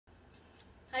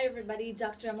Hi everybody,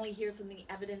 Dr. Emily here from the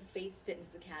Evidence-Based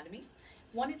Fitness Academy.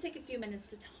 Want to take a few minutes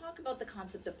to talk about the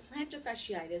concept of plantar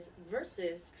fasciitis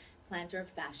versus plantar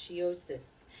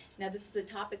fasciosis. Now this is a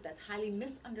topic that's highly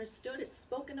misunderstood, it's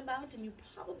spoken about, and you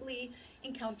probably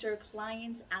encounter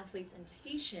clients, athletes, and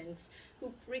patients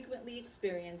who frequently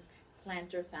experience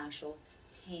plantar fascial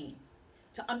pain.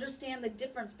 To understand the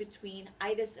difference between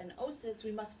itis and osis,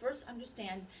 we must first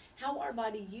understand how our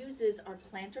body uses our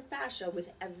plantar fascia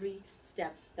with every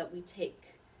step that we take.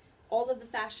 All of the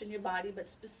fascia in your body, but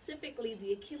specifically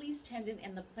the Achilles tendon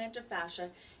and the plantar fascia,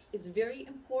 is very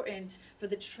important for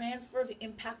the transfer of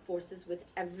impact forces with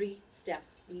every step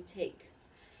we take.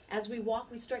 As we walk,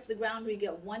 we strike the ground, we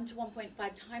get 1 to 1.5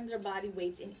 times our body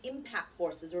weight in impact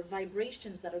forces or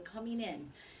vibrations that are coming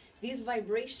in. These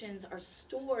vibrations are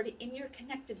stored in your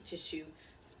connective tissue,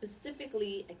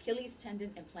 specifically Achilles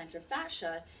tendon and plantar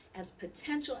fascia, as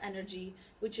potential energy,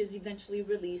 which is eventually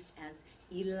released as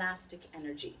elastic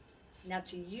energy. Now,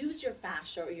 to use your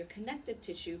fascia or your connective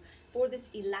tissue for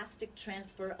this elastic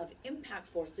transfer of impact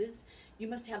forces, you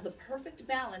must have the perfect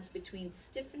balance between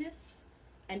stiffness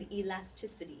and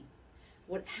elasticity.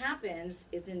 What happens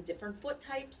is in different foot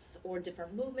types or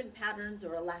different movement patterns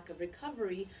or a lack of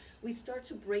recovery, we start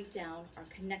to break down our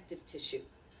connective tissue.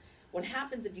 What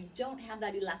happens if you don't have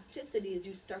that elasticity is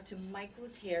you start to micro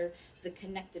tear the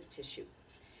connective tissue.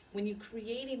 When you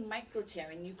create a micro tear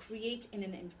and you create in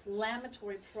an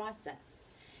inflammatory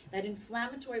process, that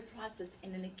inflammatory process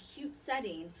in an acute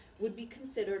setting would be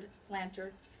considered plantar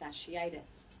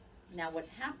fasciitis. Now what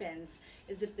happens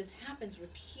is if this happens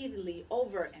repeatedly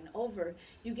over and over,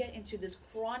 you get into this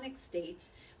chronic state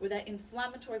where that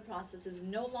inflammatory process is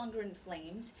no longer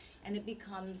inflamed and it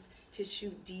becomes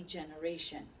tissue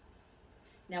degeneration.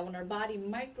 Now when our body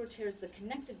micro tears the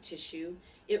connective tissue,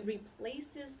 it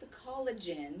replaces the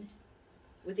collagen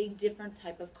with a different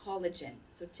type of collagen.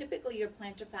 So typically your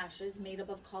plantar fascia is made up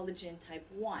of collagen type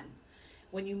 1.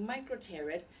 When you micro tear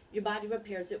it, your body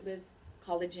repairs it with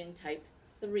collagen type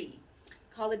 3.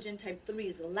 Collagen type 3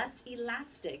 is less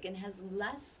elastic and has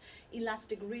less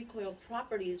elastic recoil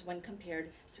properties when compared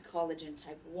to collagen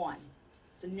type 1.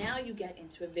 So now you get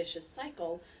into a vicious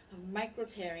cycle of micro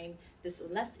tearing this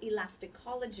less elastic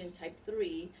collagen type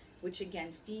 3, which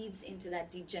again feeds into that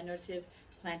degenerative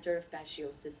plantar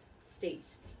fasciosis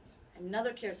state.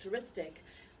 Another characteristic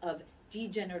of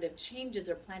degenerative changes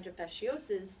or plantar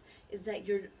fasciosis is that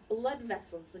your blood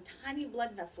vessels, the tiny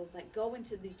blood vessels that go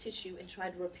into the tissue and try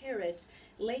to repair it,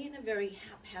 lay in a very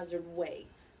haphazard way.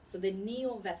 So the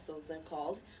neovessels, they're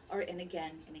called, are in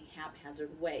a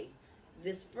haphazard way.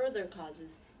 This further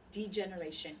causes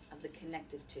degeneration of the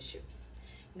connective tissue.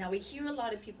 Now we hear a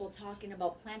lot of people talking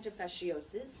about plantar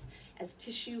fasciosis as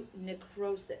tissue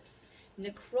necrosis.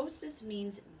 Necrosis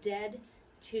means dead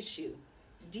tissue.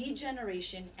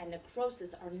 Degeneration and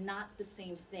necrosis are not the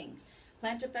same thing.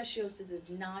 Plantar fasciosis is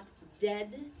not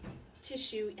dead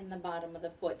tissue in the bottom of the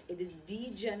foot. It is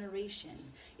degeneration.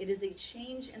 It is a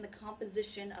change in the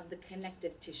composition of the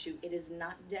connective tissue. It is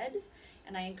not dead,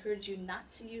 and I encourage you not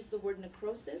to use the word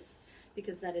necrosis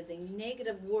because that is a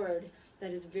negative word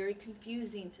that is very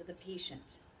confusing to the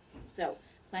patient. So,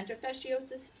 plantar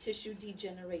fasciosis, tissue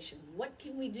degeneration. What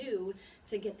can we do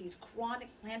to get these chronic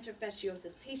plantar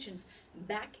fasciosis patients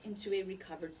back into a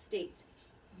recovered state?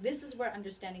 This is where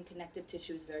understanding connective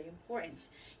tissue is very important.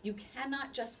 You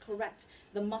cannot just correct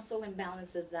the muscle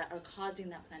imbalances that are causing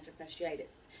that plantar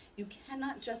fasciitis. You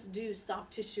cannot just do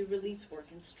soft tissue release work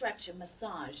and stretch and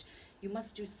massage. You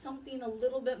must do something a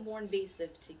little bit more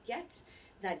invasive to get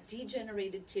that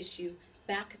degenerated tissue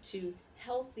back to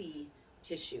healthy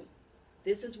tissue.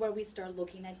 This is where we start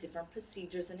looking at different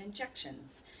procedures and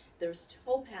injections. There's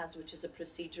Topaz, which is a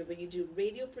procedure where you do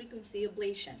radiofrequency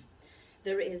ablation.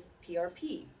 There is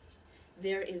PRP.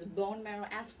 There is bone marrow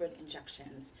aspirate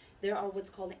injections. There are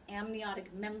what's called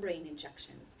amniotic membrane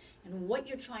injections. And what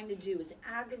you're trying to do is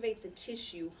aggravate the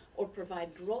tissue or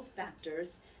provide growth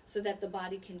factors so that the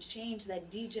body can change that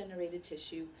degenerated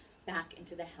tissue back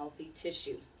into the healthy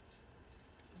tissue.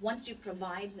 Once you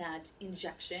provide that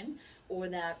injection or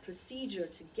that procedure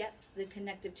to get the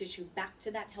connective tissue back to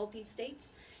that healthy state,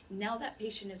 now that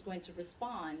patient is going to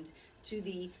respond to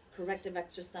the corrective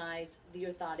exercise, the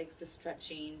orthotics, the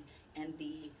stretching, and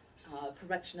the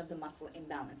correction of the muscle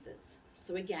imbalances.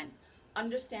 So again,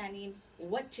 understanding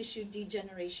what tissue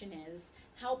degeneration is,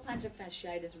 how plantar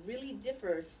fasciitis really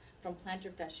differs from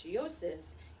plantar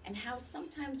fasciosis, and how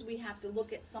sometimes we have to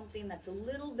look at something that's a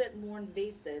little bit more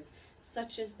invasive,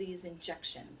 such as these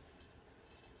injections.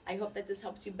 I hope that this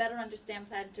helps you better understand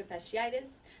plantar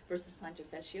fasciitis versus plantar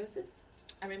fasciosis.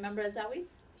 And remember, as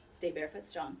always, stay barefoot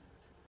strong.